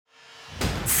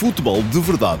Futebol de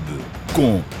Verdade,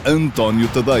 com António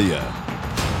Tadeia.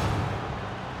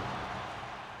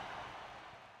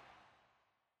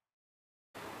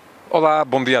 Olá,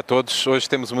 bom dia a todos. Hoje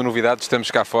temos uma novidade, estamos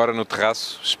cá fora no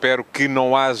terraço. Espero que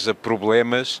não haja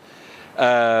problemas,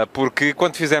 porque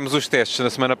quando fizemos os testes na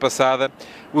semana passada,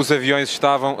 os aviões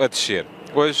estavam a descer.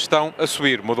 Hoje estão a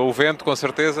subir, mudou o vento, com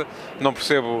certeza, não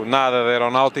percebo nada da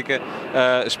aeronáutica.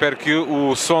 Espero que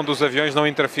o som dos aviões não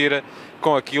interfira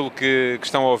com aquilo que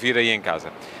estão a ouvir aí em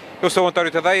casa. Eu sou o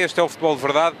António Tadeia, este é o Futebol de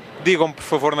Verdade. Digam-me, por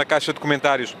favor, na caixa de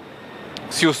comentários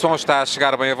se o som está a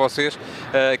chegar bem a vocês,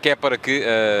 que é para que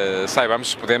saibamos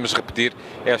se podemos repetir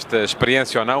esta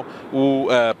experiência ou não. O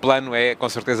plano é, com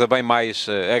certeza, bem mais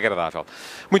agradável.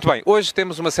 Muito bem, hoje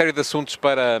temos uma série de assuntos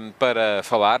para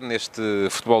falar neste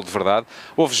Futebol de Verdade.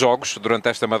 Houve jogos durante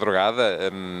esta madrugada,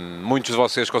 muitos de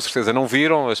vocês com certeza não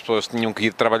viram, as pessoas tinham que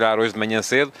ir trabalhar hoje de manhã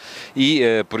cedo e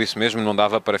por isso mesmo não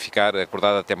dava para ficar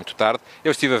acordado até muito tarde.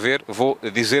 Eu estive a ver, vou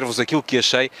dizer-vos aquilo que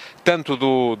achei, tanto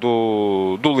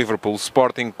do Liverpool Sporting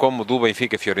como do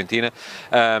Benfica Fiorentina,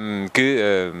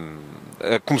 que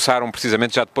começaram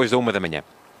precisamente já depois da 1 da manhã.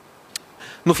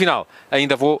 No final,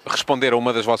 ainda vou responder a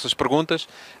uma das vossas perguntas.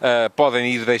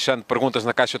 Podem ir deixando perguntas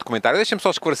na caixa de comentários. Deixem-me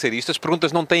só esclarecer isto. As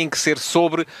perguntas não têm que ser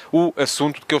sobre o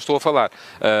assunto de que eu estou a falar.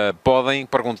 Podem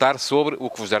perguntar sobre o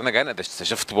que vos der na gana, desde que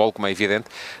seja futebol, como é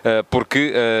evidente,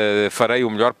 porque farei o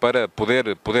melhor para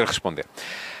poder responder.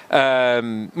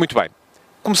 Muito bem.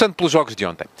 Começando pelos jogos de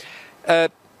ontem.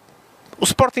 O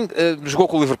Sporting jogou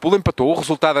com o Liverpool, empatou, o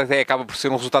resultado até acaba por ser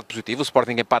um resultado positivo. O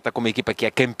Sporting empata com uma equipa que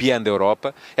é campeã da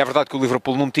Europa. É verdade que o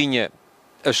Liverpool não tinha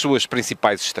as suas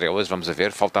principais estrelas, vamos a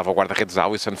ver, faltava o guarda-redes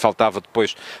Alisson, faltavam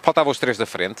os três da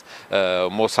frente,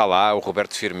 o Mo Salah, o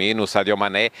Roberto Firmino, o Sadio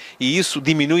Mané, e isso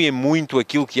diminui muito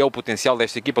aquilo que é o potencial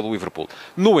desta equipa do Liverpool.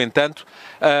 No entanto,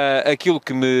 aquilo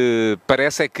que me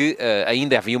parece é que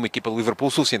ainda havia uma equipa do Liverpool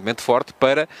suficientemente forte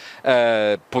para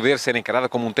poder ser encarada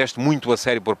como um teste muito a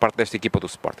sério por parte desta equipa do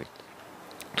Sporting.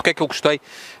 Do que é que eu gostei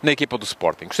na equipa do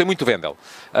Sporting? Gostei muito do Wendel.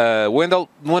 O Wendel,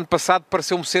 no ano passado,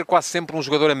 pareceu-me ser quase sempre um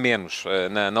jogador a menos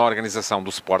na organização do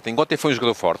Sporting. Ontem foi um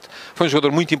jogador forte, foi um jogador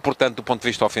muito importante do ponto de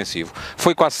vista ofensivo.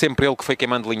 Foi quase sempre ele que foi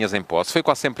queimando linhas em posse, foi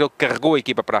quase sempre ele que carregou a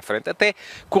equipa para a frente, até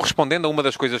correspondendo a uma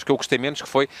das coisas que eu gostei menos, que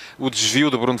foi o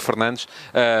desvio de Bruno Fernandes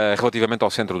relativamente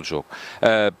ao centro do jogo.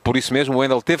 Por isso mesmo, o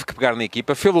Wendel teve que pegar na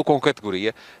equipa, fez-o com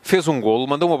categoria, fez um golo,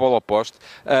 mandou uma bola ao poste,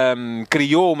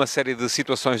 criou uma série de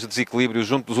situações de desequilíbrio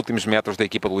junto dos últimos metros da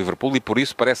equipa do Liverpool e por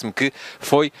isso parece-me que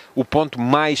foi o ponto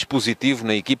mais positivo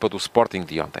na equipa do Sporting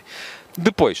de ontem.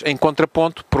 Depois, em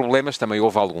contraponto, problemas também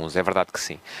houve alguns, é verdade que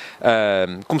sim.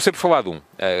 Comecei por falar de um.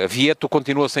 Vieto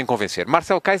continua sem convencer.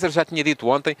 Marcel Keizer já tinha dito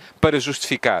ontem, para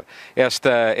justificar este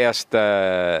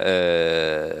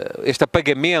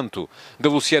apagamento de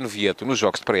Luciano Vieto nos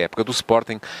jogos de pré-época do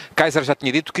Sporting, Keizer já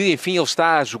tinha dito que, enfim, ele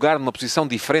está a jogar numa posição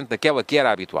diferente daquela que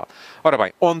era habitual. Ora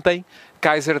bem, ontem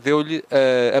Keizer deu-lhe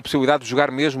a possibilidade de jogar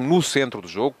mesmo no centro do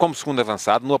jogo, como segundo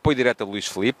avançado, no apoio direto a Luís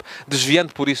Filipe,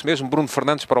 desviando por isso mesmo Bruno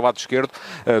Fernandes para o lado esquerdo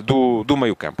do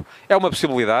meio-campo. É uma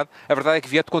possibilidade, a verdade é que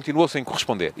Vieto continuou sem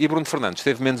corresponder e Bruno Fernandes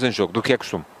teve menos em jogo do que é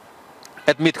costume.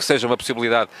 Admito que seja uma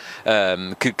possibilidade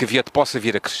que Vieto possa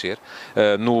vir a crescer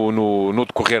no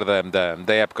decorrer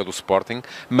da época do Sporting,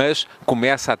 mas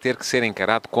começa a ter que ser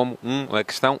encarado como uma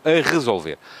questão a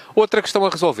resolver. Outra questão a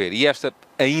resolver, e esta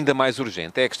ainda mais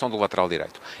urgente, é a questão do lateral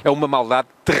direito. É uma maldade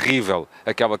terrível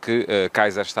aquela que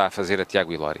Keizer está a fazer a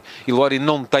Tiago Ilori. Ilori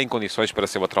não tem condições para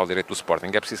ser lateral direito do Sporting,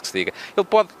 é preciso que se diga. Ele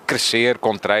pode crescer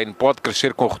com treino, pode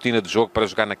crescer com rotina de jogo para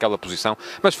jogar naquela posição,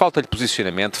 mas falta-lhe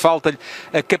posicionamento, falta-lhe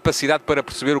a capacidade para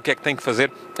perceber o que é que tem que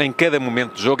fazer em cada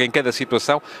momento de jogo, em cada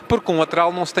situação, porque um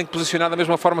lateral não se tem que posicionar da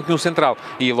mesma forma que um central.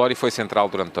 E Ilori foi central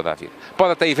durante toda a vida.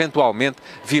 Pode até eventualmente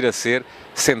vir a ser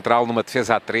central numa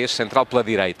defesa a 3, central pela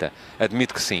direita.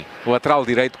 Admito que sim. O lateral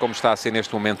direito, como está a ser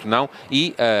neste momento, não.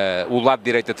 E o lado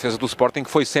direito da defesa do Sporting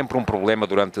foi sempre um problema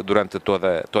durante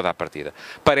toda a partida.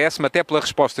 Parece-me, até pela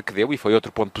resposta que deu, e foi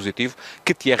outro ponto positivo,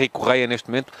 que Thierry Correia, neste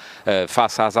momento,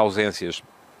 face às ausências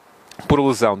por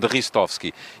lesão de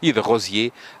Ristovski e de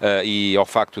Rosier, e ao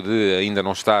facto de ainda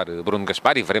não estar Bruno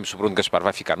Gaspar, e veremos se Bruno Gaspar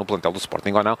vai ficar no plantel do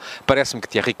Sporting ou não, parece-me que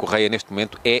Thierry Correia neste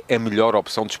momento é a melhor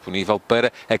opção disponível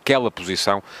para aquela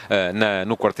posição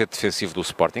no quarteto defensivo do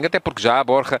Sporting, até porque já há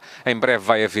Borja, em breve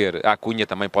vai haver a Acunha,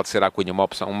 também pode ser a Acunha uma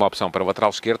opção para o lateral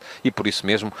esquerdo, e por isso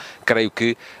mesmo creio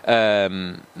que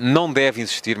não deve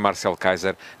insistir Marcel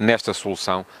Keizer nesta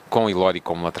solução com Ilori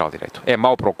como lateral direito. É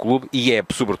mau para o clube e é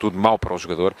sobretudo mau para o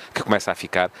jogador, que começa a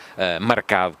ficar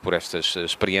marcado por estas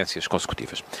experiências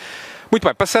consecutivas. Muito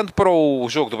bem, passando para o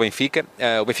jogo do Benfica,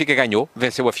 o Benfica ganhou,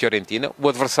 venceu a Fiorentina, o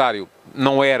adversário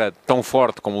não era tão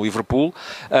forte como o Liverpool,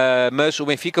 mas o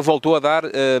Benfica voltou a dar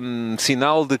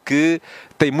sinal de que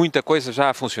tem muita coisa já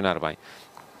a funcionar bem.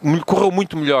 Correu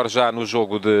muito melhor já no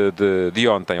jogo de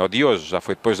ontem, ou de hoje, já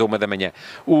foi depois da 1 da manhã,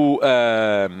 o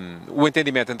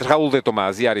entendimento entre Raúl de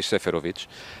Tomás e Aris Seferovic.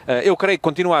 Eu creio que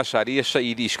continuo a achar, e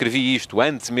escrevi isto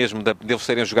antes mesmo de eles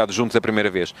serem jogados juntos a primeira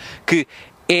vez, que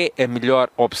é a melhor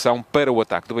opção para o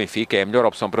ataque do Benfica, é a melhor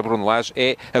opção para Bruno Lage,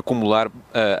 é acumular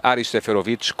Aris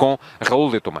Seferovic com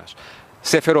Raúl de Tomás.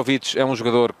 Seferovic é um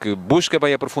jogador que busca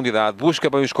bem a profundidade, busca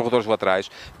bem os corredores laterais,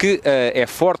 que é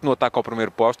forte no ataque ao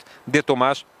primeiro poste. De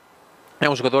Tomás é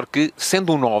um jogador que,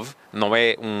 sendo um 9, não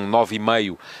é um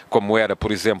 9,5 como era,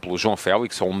 por exemplo, o João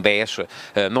Félix, ou um 10,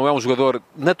 não é um jogador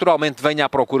naturalmente venha à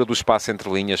procura do espaço entre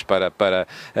linhas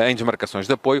em desmarcações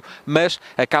de apoio, mas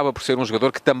acaba por ser um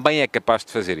jogador que também é capaz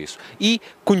de fazer isso. E,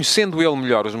 conhecendo ele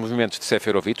melhor os movimentos de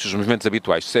Seferovic, os movimentos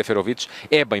habituais de Seferovic,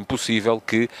 é bem possível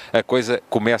que a coisa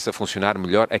comece a funcionar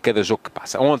melhor a cada jogo que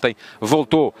passa. Ontem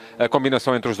voltou a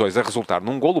combinação entre os dois a resultar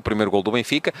num golo, o primeiro golo do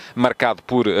Benfica, marcado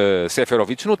por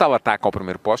Seferovic no tal ataque ao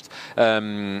primeiro poste,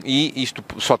 e isto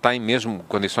só tem mesmo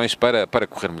condições para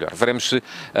correr melhor. Veremos se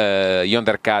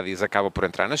Yonder Cádiz acaba por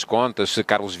entrar nas contas, se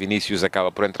Carlos Vinícius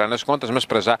acaba por entrar nas contas, mas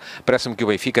para já parece-me que o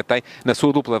Benfica tem, na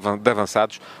sua dupla de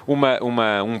avançados,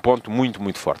 um ponto muito,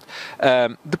 muito forte.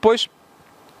 Depois,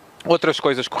 outras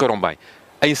coisas correram bem.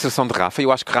 A inserção de Rafa,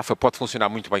 eu acho que Rafa pode funcionar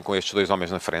muito bem com estes dois homens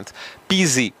na frente.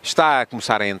 Pizzi está a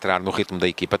começar a entrar no ritmo da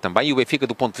equipa também, e o Benfica,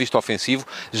 do ponto de vista ofensivo,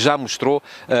 já mostrou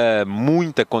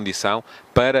muita condição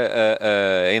para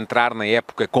entrar na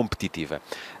época competitiva.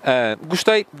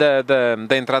 Gostei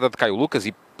da entrada de Caio Lucas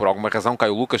e, por alguma razão,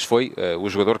 Caio Lucas foi o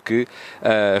jogador que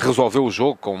resolveu o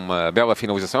jogo com uma bela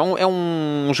finalização. É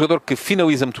um jogador que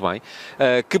finaliza muito bem,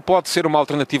 que pode ser uma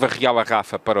alternativa real a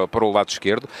Rafa para o lado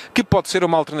esquerdo, que pode ser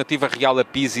uma alternativa real a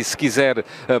Pizzi, se quiser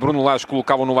Bruno Lage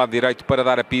colocá-lo no lado direito para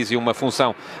dar a Pizzi uma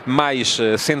função mais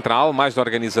central, mais de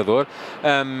organizador,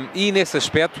 e nesse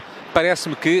aspecto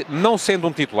parece-me que, não sendo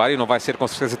um titular, e não vai ser com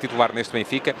certeza titular neste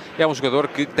Benfica, é um jogador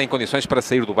que tem condições para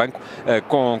sair do banco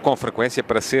com frequência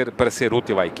para ser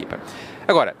útil à equipa.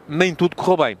 Agora, nem tudo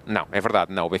correu bem. Não, é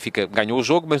verdade, não. O Benfica ganhou o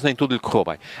jogo, mas nem tudo lhe correu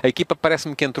bem. A equipa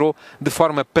parece-me que entrou de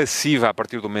forma passiva a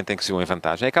partir do momento em que se viu em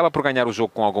vantagem. Acaba por ganhar o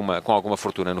jogo com alguma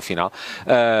fortuna no final.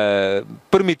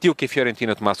 Permitiu que a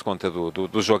Fiorentina tomasse conta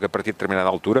do jogo a partir de determinada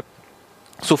altura.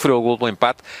 Sofreu o gol do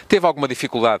empate, teve alguma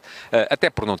dificuldade, até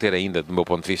por não ter ainda, do meu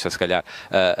ponto de vista, se calhar,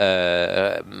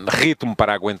 ritmo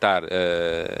para aguentar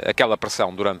aquela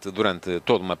pressão durante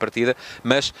toda uma partida,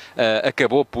 mas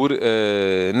acabou por,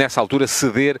 nessa altura,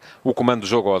 ceder o comando do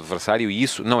jogo ao adversário, e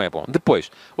isso não é bom. Depois,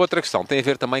 outra questão tem a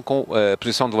ver também com a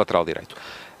posição do lateral direito.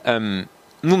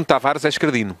 Nuno Tavares é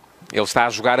esquerdino. Ele está a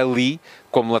jogar ali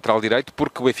como lateral direito,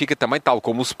 porque o Benfica também, tal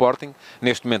como o Sporting,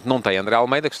 neste momento não tem André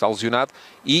Almeida, que está lesionado,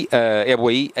 e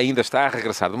Eboaí ainda está a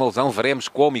regressar de uma lesão. Veremos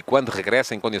como e quando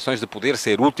regressa em condições de poder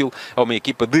ser útil a uma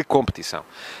equipa de competição.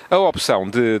 A opção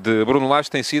de Bruno Lage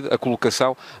tem sido a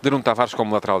colocação de Nuno Tavares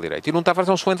como lateral direito. E Nuno Tavares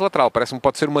é um excelente lateral, parece-me que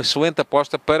pode ser uma excelente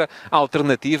aposta para a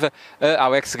alternativa a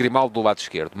Alex Grimaldo do lado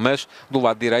esquerdo. Mas do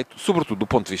lado direito, sobretudo do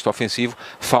ponto de vista ofensivo,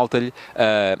 falta-lhe,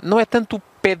 não é tanto o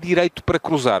pé direito para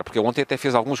cruzar, porque ontem até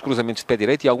fez alguns cruzamentos de pé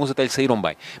direito e alguns até lhe saíram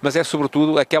bem, mas é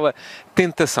sobretudo aquela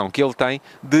tentação que ele tem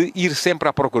de ir sempre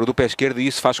à procura do pé esquerdo, e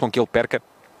isso faz com que ele perca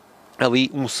ali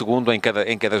um segundo em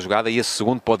cada jogada, e esse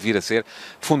segundo pode vir a ser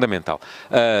fundamental.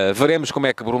 Veremos como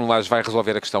é que Bruno Lage vai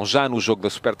resolver a questão já no jogo da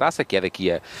Supertaça, que é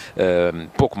daqui a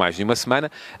pouco mais de uma semana,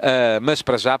 mas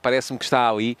para já parece-me que está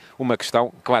ali uma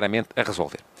questão claramente a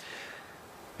resolver.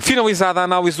 Finalizada a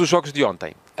análise dos jogos de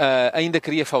ontem, ainda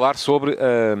queria falar sobre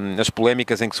as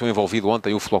polémicas em que são envolvido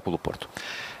ontem o Futebol do Porto.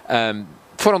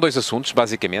 Foram dois assuntos,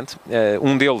 basicamente.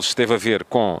 Um deles teve a ver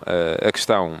com a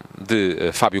questão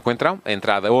de Fábio Coentrão, a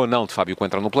entrada ou não de Fábio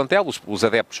Coentrão no plantel. Os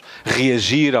adeptos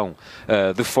reagiram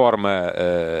de forma,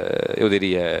 eu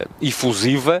diria,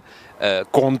 efusiva,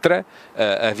 contra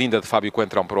a vinda de Fábio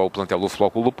Coentrão para o plantel do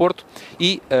Futebol do Porto,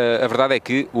 e a verdade é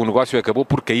que o negócio acabou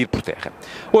por cair por terra.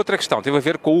 Outra questão teve a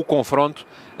ver com o confronto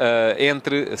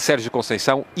entre Sérgio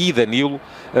Conceição e Danilo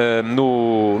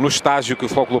no estágio que o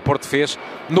Futebol do Porto fez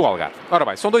no Algarve. Ora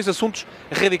bem, são dois assuntos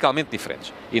radicalmente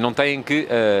diferentes e não têm que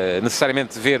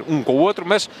necessariamente ver um com o outro,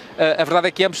 mas a verdade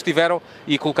é que ambos estiveram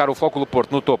e colocaram o Futebol do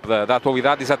Porto no topo da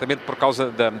atualidade exatamente por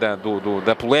causa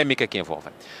da polémica que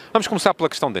envolvem. Vamos começar pela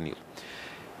questão de Danilo.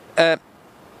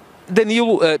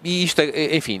 Danilo, e isto,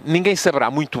 enfim, ninguém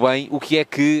saberá muito bem o que é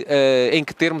que, em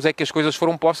que termos é que as coisas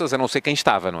foram postas, a não ser quem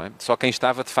estava, não é? Só quem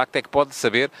estava, de facto, é que pode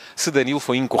saber se Danilo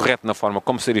foi incorreto na forma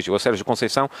como se dirigiu a Sérgio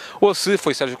Conceição ou se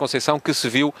foi Sérgio Conceição que se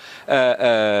viu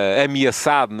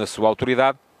ameaçado na sua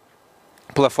autoridade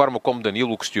pela forma como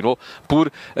Danilo o questionou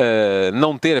por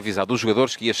não ter avisado os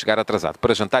jogadores que ia chegar atrasado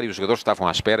para jantar e os jogadores estavam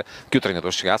à espera que o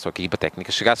treinador chegasse ou que a equipa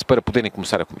técnica chegasse para poderem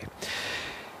começar a comer.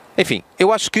 Enfim,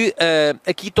 eu acho que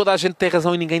aqui toda a gente tem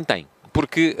razão e ninguém tem.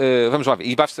 Porque, vamos lá ver,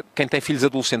 e basta, quem tem filhos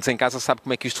adolescentes em casa sabe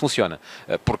como é que isto funciona.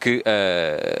 Porque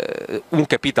um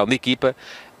capitão de equipa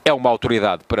é uma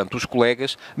autoridade perante os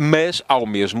colegas, mas, ao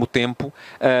mesmo tempo,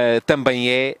 também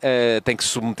tem que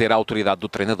se submeter à autoridade do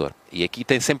treinador. E aqui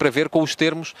tem sempre a ver com os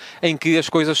termos em que as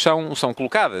coisas são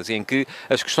colocadas e em que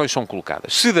as questões são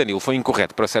colocadas. Se Danilo foi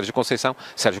incorreto para Sérgio Conceição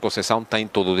tem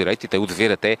todo o direito e tem o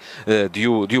dever até de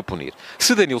o punir.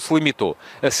 Se Danilo se limitou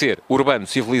a ser urbano,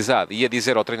 civilizado e a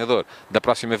dizer ao treinador, da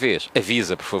próxima vez,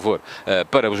 avisa, por favor,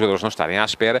 para os jogadores não estarem à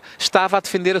espera, estava a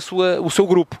defender o seu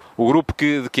grupo. O grupo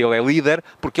de que ele é líder,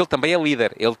 porque ele também é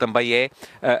líder, ele também é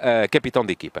capitão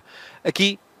de equipa.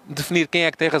 Aqui, definir quem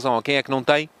é que tem razão ou quem é que não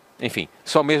tem, enfim,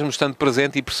 só mesmo estando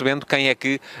presente e percebendo quem é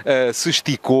que se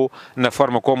esticou na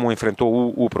forma como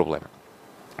enfrentou o problema.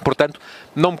 Portanto,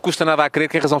 não me custa nada a crer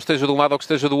que a razão esteja de um lado ou que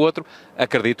esteja do outro.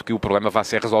 Acredito que o problema vai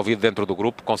ser resolvido dentro do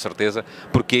grupo, com certeza,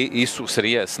 porque isso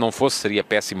seria, se não fosse, seria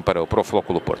péssimo para o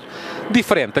Futebol do Porto.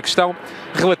 Diferente a questão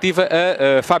relativa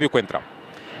a Fábio Coentrão.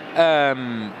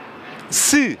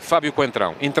 Se Fábio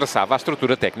Coentrão interessava a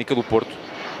estrutura técnica do Porto,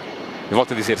 eu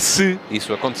volto a dizer, se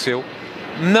isso aconteceu,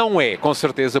 não é, com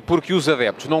certeza, porque os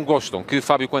adeptos não gostam que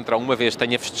Fábio Coentrão uma vez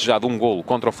tenha festejado um golo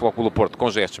contra o Futebol do Porto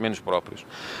com gestos menos próprios,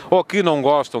 ou que não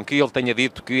gostam que ele tenha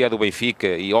dito que é do Benfica,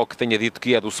 ou que tenha dito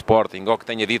que é do Sporting, ou que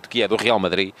tenha dito que é do Real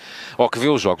Madrid, ou que vê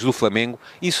os jogos do Flamengo.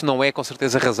 Isso não é, com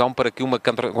certeza, razão para que uma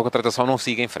contratação não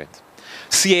siga em frente.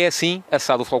 Se é assim, a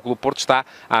SAD do Futebol do Porto está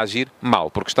a agir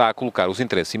mal, porque está a colocar os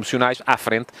interesses emocionais à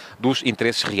frente dos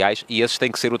interesses reais, e esses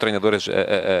têm que ser o treinador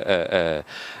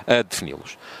a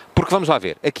defini-los. Porque vamos lá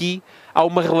ver, aqui há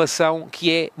uma relação que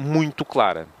é muito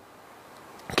clara.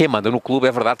 Quem manda no clube,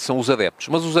 é verdade, são os adeptos.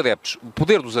 Mas os adeptos, o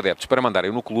poder dos adeptos para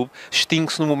mandarem no clube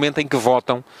extingue-se no momento em que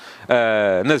votam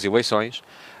nas eleições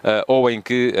ou em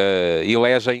que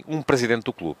elegem um presidente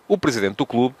do clube. O presidente do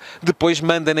clube depois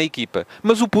manda na equipa.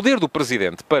 Mas o poder do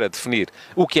presidente para definir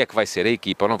o que é que vai ser a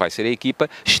equipa ou não vai ser a equipa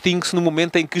extingue-se no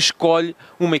momento em que escolhe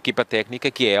uma equipa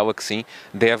técnica, que é ela que sim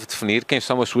deve definir quem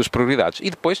são as suas prioridades. E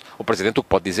depois o presidente o que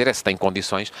pode dizer é se tem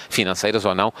condições financeiras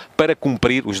ou não para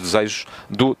cumprir os desejos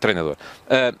do treinador.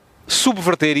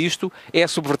 Subverter isto é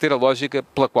subverter a lógica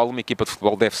pela qual uma equipa de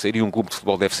futebol deve ser e um clube de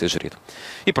futebol deve ser gerido.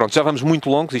 E pronto, já vamos muito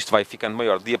longos, isto vai ficando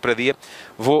maior dia para dia.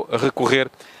 Vou recorrer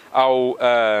ao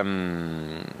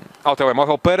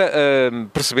telemóvel para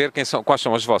perceber quais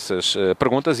são as vossas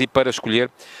perguntas e para escolher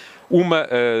uma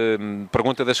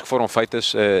pergunta das que foram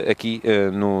feitas aqui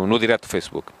no direto do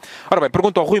Facebook. Ora bem,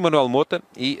 pergunta ao Rui Manuel Mota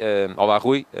e olá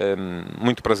Rui,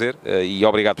 muito prazer e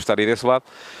obrigado por estar aí desse lado.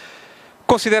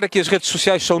 Considera que as redes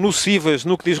sociais são nocivas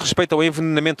no que diz respeito ao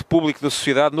envenenamento público da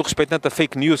sociedade, no respeito tanto a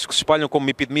fake news que se espalham como uma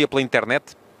epidemia pela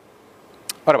internet?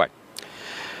 Ora bem,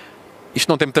 isto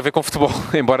não tem muito a ver com futebol,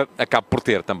 embora acabe por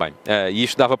ter também. E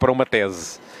isto dava para uma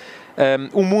tese.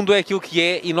 O mundo é aquilo que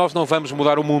é e nós não vamos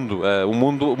mudar o mundo. O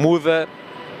mundo muda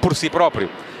por si próprio.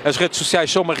 As redes sociais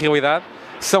são uma realidade,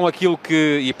 são aquilo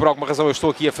que, e por alguma razão eu estou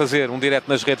aqui a fazer um direto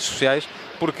nas redes sociais,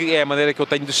 porque é a maneira que eu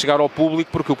tenho de chegar ao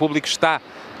público, porque o público está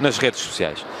nas redes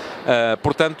sociais.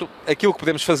 Portanto, aquilo que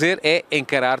podemos fazer é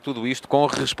encarar tudo isto com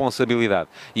responsabilidade.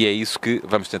 E é isso que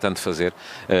vamos tentando fazer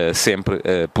sempre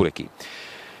por aqui.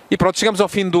 E pronto, chegamos ao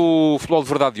fim do Futebol de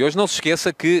Verdade de hoje. Não se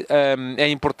esqueça que é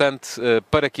importante,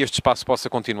 para que este espaço possa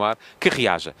continuar, que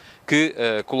reaja, que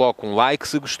coloque um like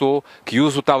se gostou, que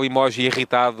use o tal emoji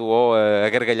irritado ou a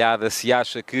gargalhada se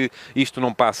acha que isto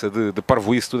não passa de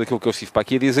parvoíce, tudo aquilo que eu estive para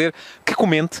aqui a dizer, que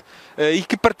comente e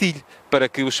que partilhe, para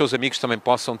que os seus amigos também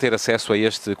possam ter acesso a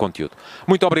este conteúdo.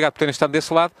 Muito obrigado por terem estado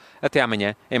desse lado. Até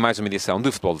amanhã em mais uma edição de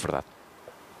Futebol de Verdade.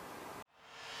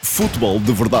 Futebol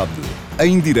de Verdade,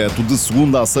 em direto de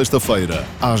segunda a sexta-feira,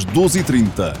 às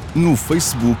 12h30, no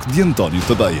Facebook de António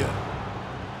Tadeia.